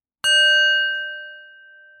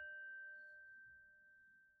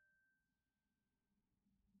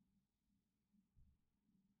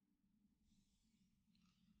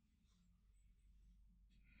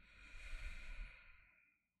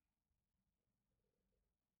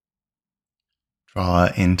Draw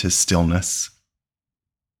into stillness.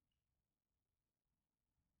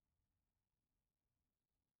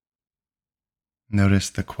 Notice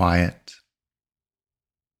the quiet.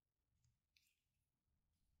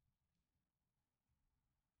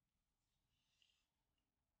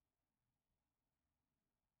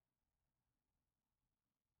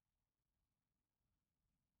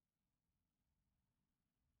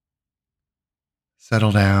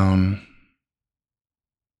 Settle down.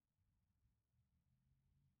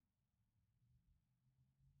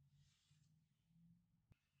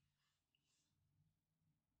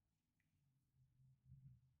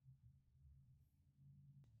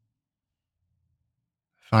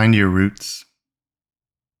 Find your roots.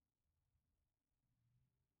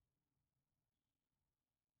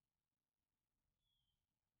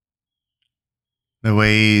 The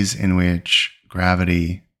ways in which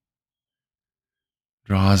gravity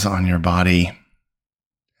draws on your body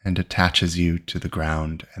and attaches you to the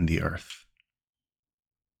ground and the earth.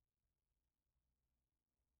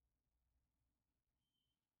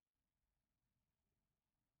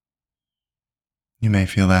 You may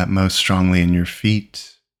feel that most strongly in your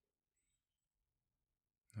feet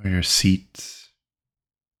or your seat,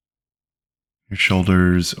 your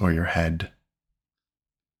shoulders or your head.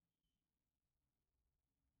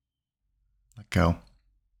 Let go.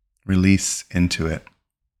 Release into it.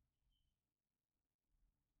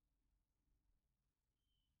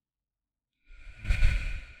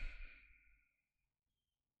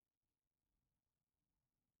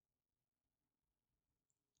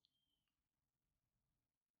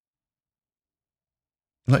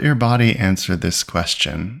 Let your body answer this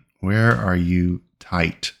question. Where are you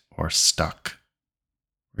tight or stuck?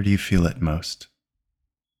 Where do you feel it most?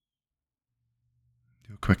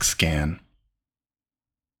 Do a quick scan.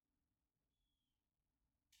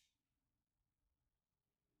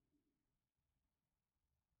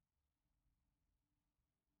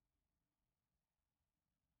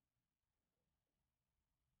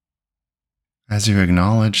 As you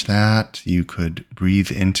acknowledge that, you could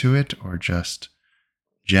breathe into it or just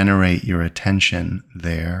generate your attention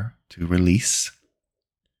there to release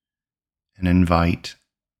and invite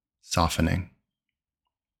softening.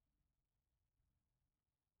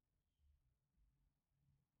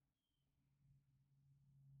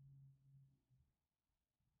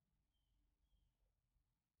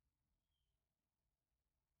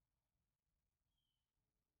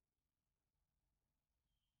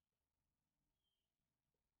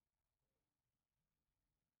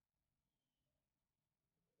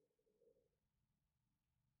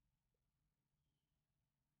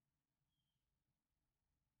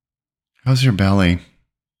 How's your belly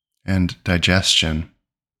and digestion?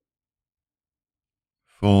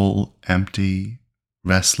 Full, empty,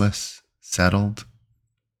 restless, settled?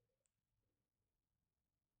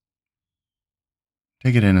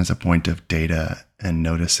 Take it in as a point of data and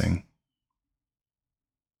noticing.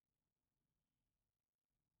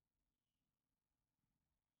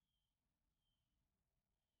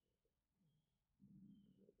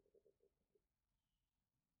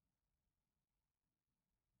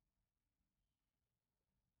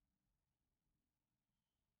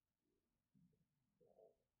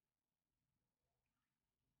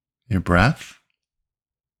 Your breath,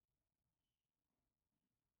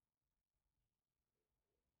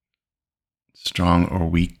 strong or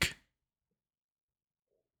weak,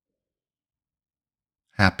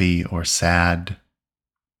 happy or sad.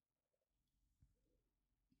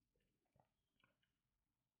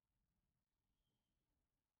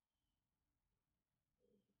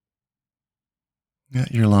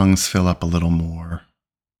 Let your lungs fill up a little more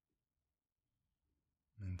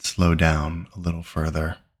and slow down a little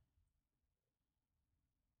further.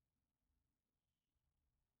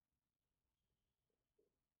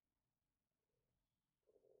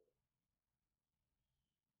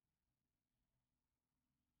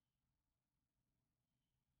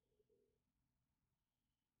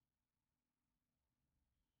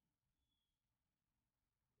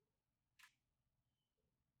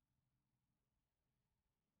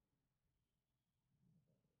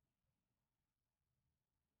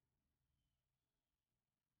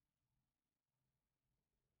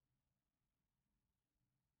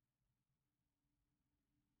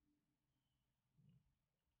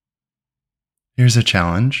 Here's a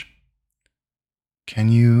challenge. Can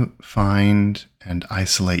you find and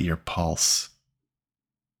isolate your pulse?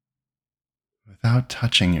 Without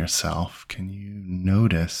touching yourself, can you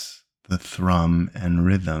notice the thrum and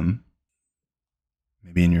rhythm,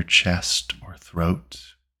 maybe in your chest or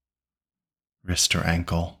throat, wrist or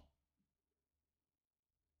ankle?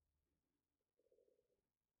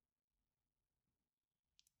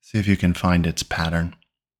 See if you can find its pattern.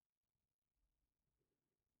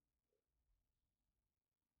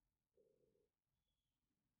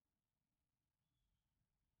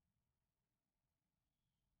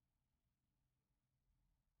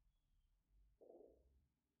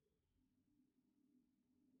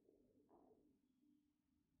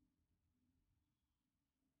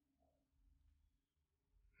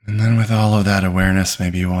 And then, with all of that awareness,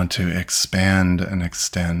 maybe you want to expand and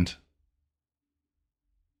extend,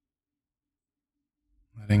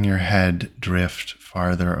 letting your head drift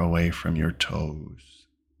farther away from your toes,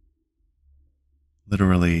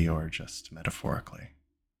 literally or just metaphorically.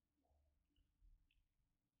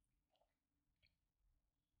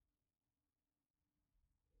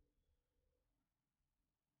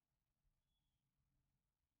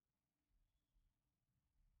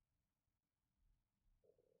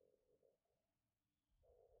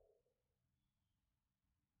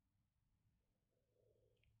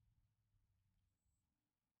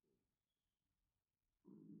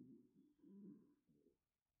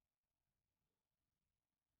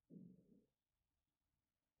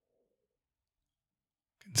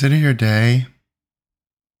 Consider your day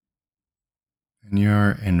and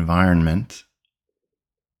your environment.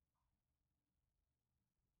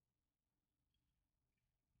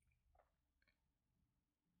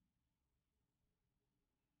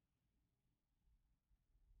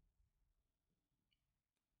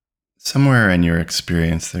 Somewhere in your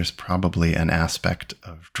experience, there's probably an aspect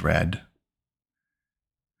of dread,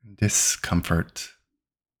 discomfort,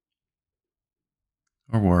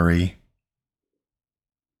 or worry.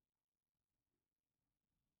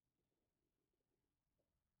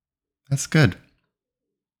 That's good.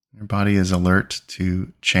 Your body is alert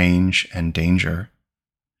to change and danger,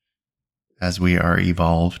 as we are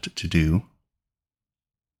evolved to do,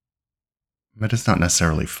 but it's not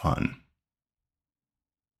necessarily fun.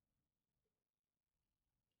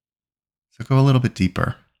 So go a little bit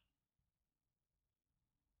deeper.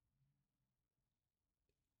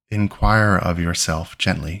 Inquire of yourself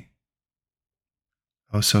gently,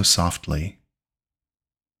 oh so softly,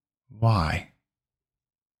 why?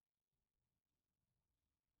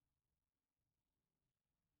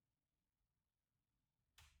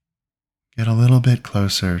 Get a little bit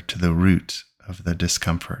closer to the root of the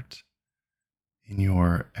discomfort in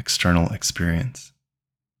your external experience.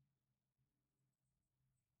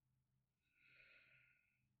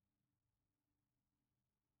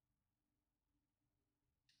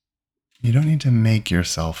 You don't need to make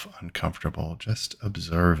yourself uncomfortable, just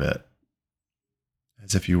observe it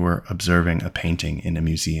as if you were observing a painting in a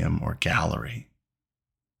museum or gallery.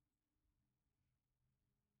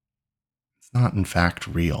 It's not, in fact,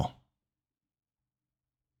 real.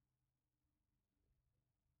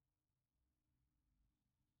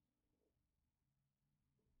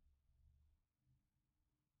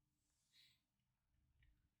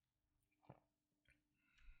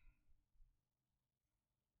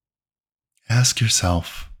 Ask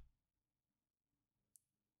yourself,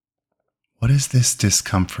 what is this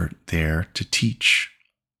discomfort there to teach?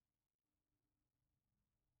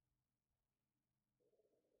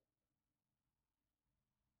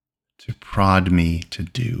 To prod me to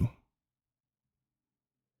do?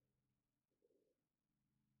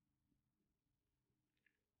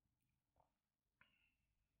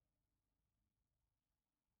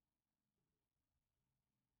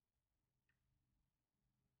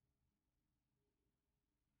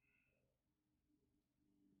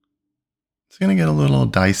 It's going to get a little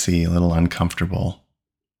dicey, a little uncomfortable.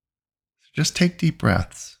 So just take deep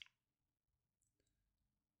breaths.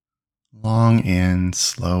 Long in,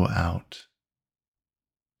 slow out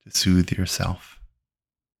to soothe yourself.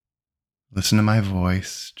 Listen to my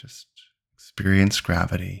voice, just experience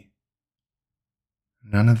gravity.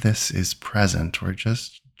 None of this is present. We're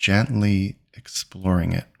just gently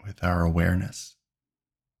exploring it with our awareness.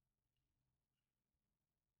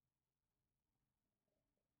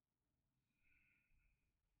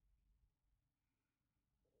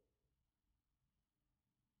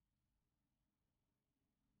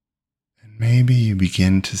 And maybe you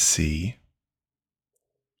begin to see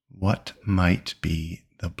what might be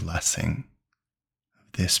the blessing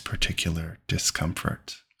of this particular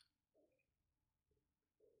discomfort.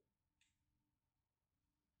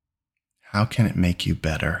 How can it make you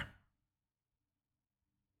better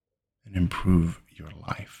and improve your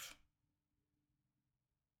life?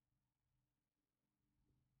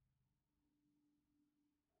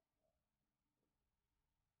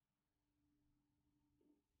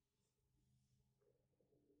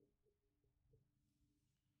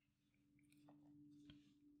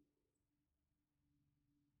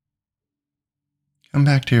 Come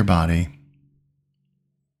back to your body.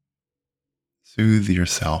 Soothe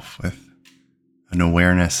yourself with an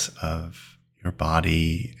awareness of your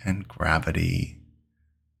body and gravity,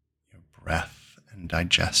 your breath and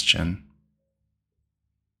digestion.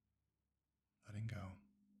 Letting go.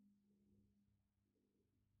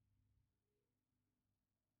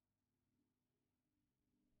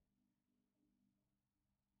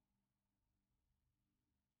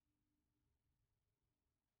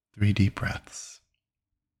 3 deep breaths.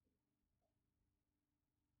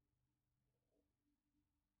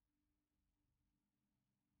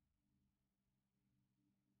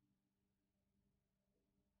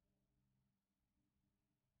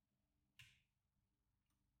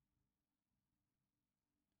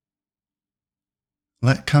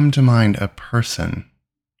 Let come to mind a person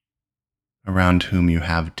around whom you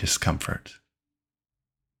have discomfort.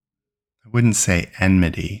 I wouldn't say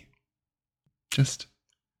enmity, just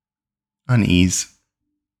unease,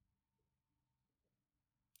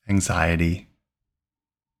 anxiety.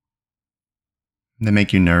 They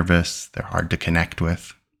make you nervous, they're hard to connect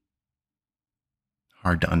with,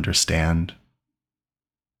 hard to understand.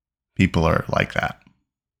 People are like that.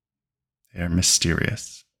 They're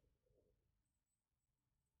mysterious.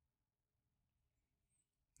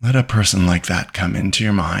 Let a person like that come into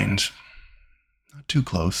your mind. Not too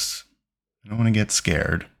close. You don't want to get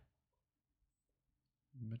scared.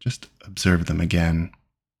 But just observe them again,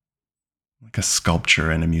 like a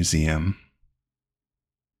sculpture in a museum,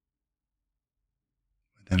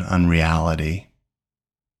 with an unreality.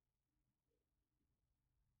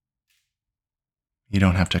 You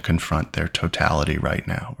don't have to confront their totality right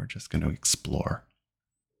now. We're just going to explore.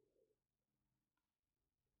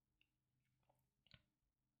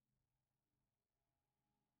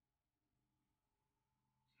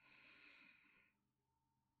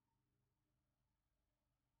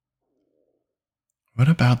 What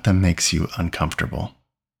about them makes you uncomfortable?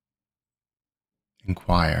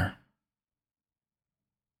 Inquire.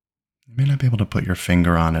 You may not be able to put your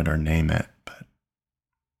finger on it or name it, but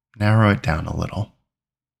narrow it down a little.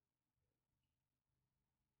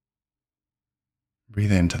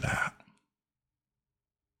 Breathe into that.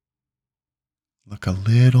 Look a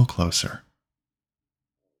little closer.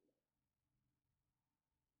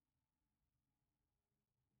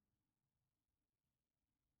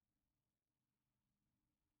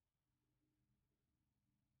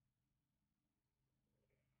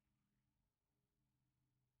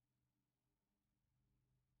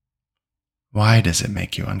 Why does it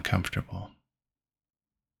make you uncomfortable?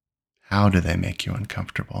 How do they make you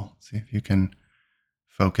uncomfortable? See if you can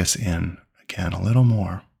focus in again a little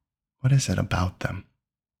more. What is it about them?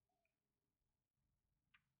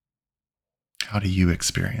 How do you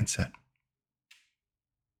experience it?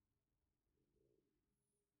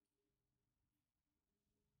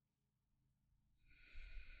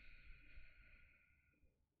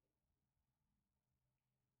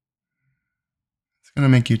 It's going to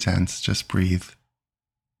make you tense. Just breathe.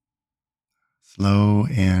 Slow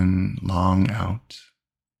in, long out.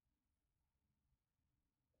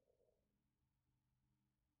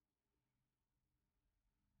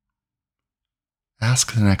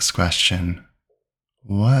 Ask the next question.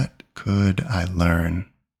 What could I learn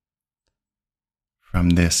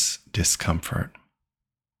from this discomfort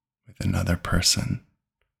with another person?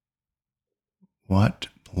 What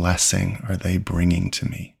blessing are they bringing to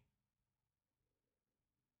me?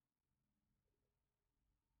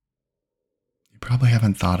 You probably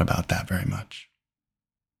haven't thought about that very much.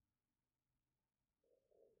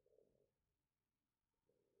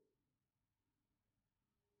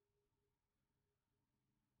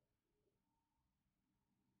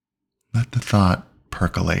 Let the thought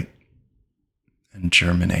percolate and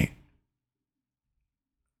germinate.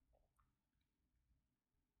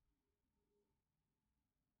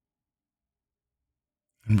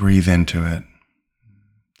 And breathe into it.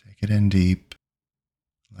 Take it in deep.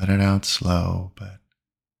 Let it out slow, but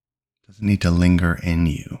it doesn't need to linger in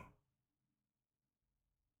you.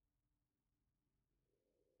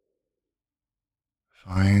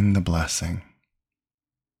 Find the blessing.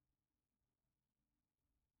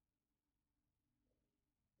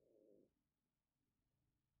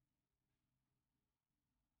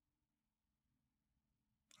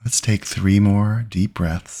 Let's take 3 more deep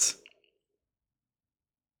breaths.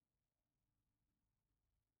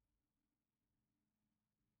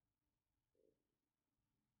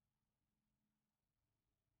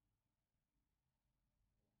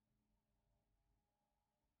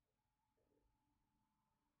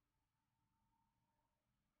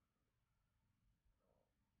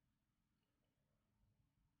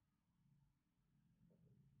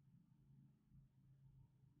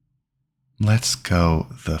 Let's go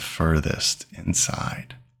the furthest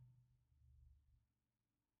inside.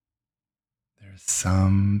 There's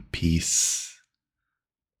some piece,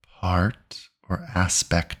 part, or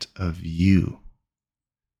aspect of you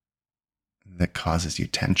that causes you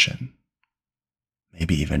tension,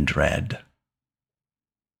 maybe even dread,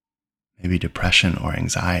 maybe depression or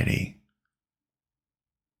anxiety.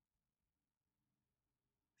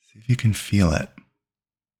 See if you can feel it.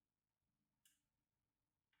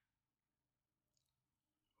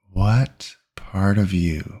 What part of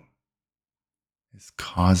you is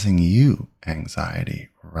causing you anxiety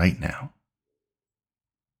right now?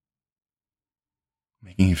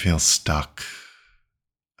 Making you feel stuck,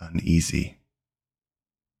 uneasy.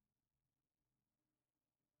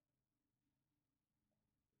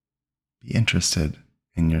 Be interested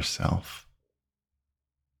in yourself.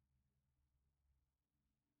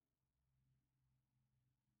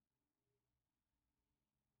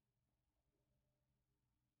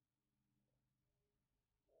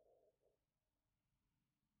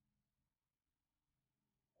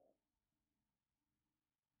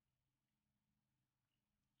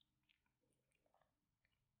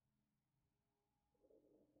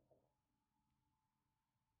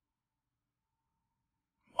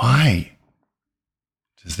 Why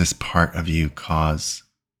does this part of you cause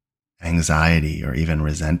anxiety or even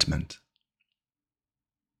resentment?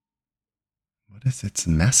 What is its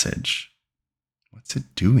message? What's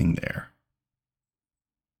it doing there?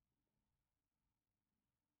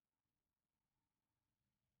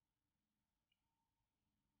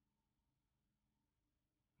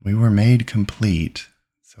 We were made complete,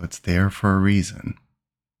 so it's there for a reason.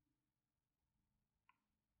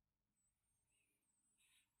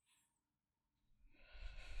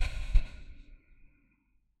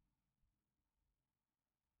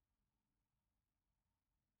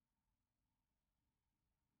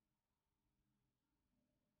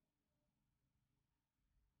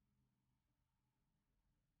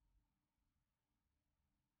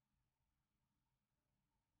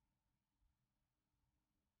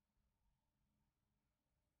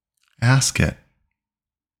 Ask it,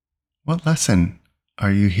 what lesson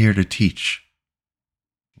are you here to teach?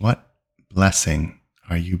 What blessing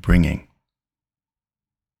are you bringing?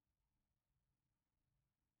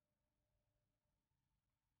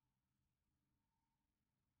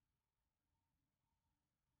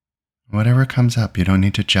 Whatever comes up, you don't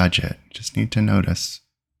need to judge it. You just need to notice.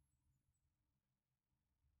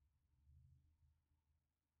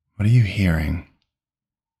 What are you hearing?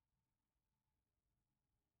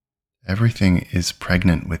 Everything is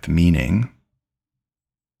pregnant with meaning.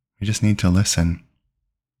 We just need to listen.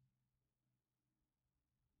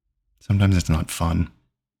 Sometimes it's not fun.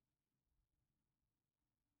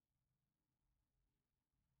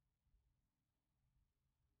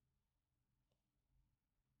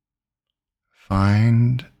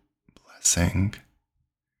 Find blessing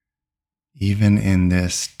even in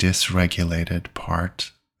this dysregulated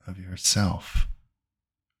part of yourself.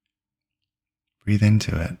 Breathe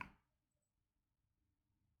into it.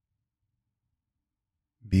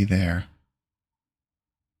 Be there.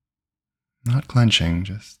 Not clenching,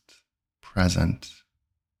 just present,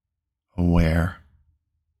 aware,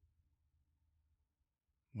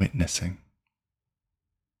 witnessing.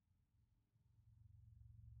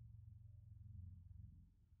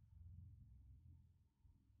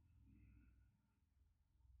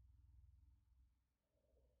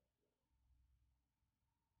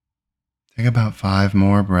 Take about 5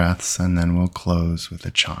 more breaths and then we'll close with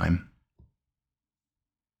a chime.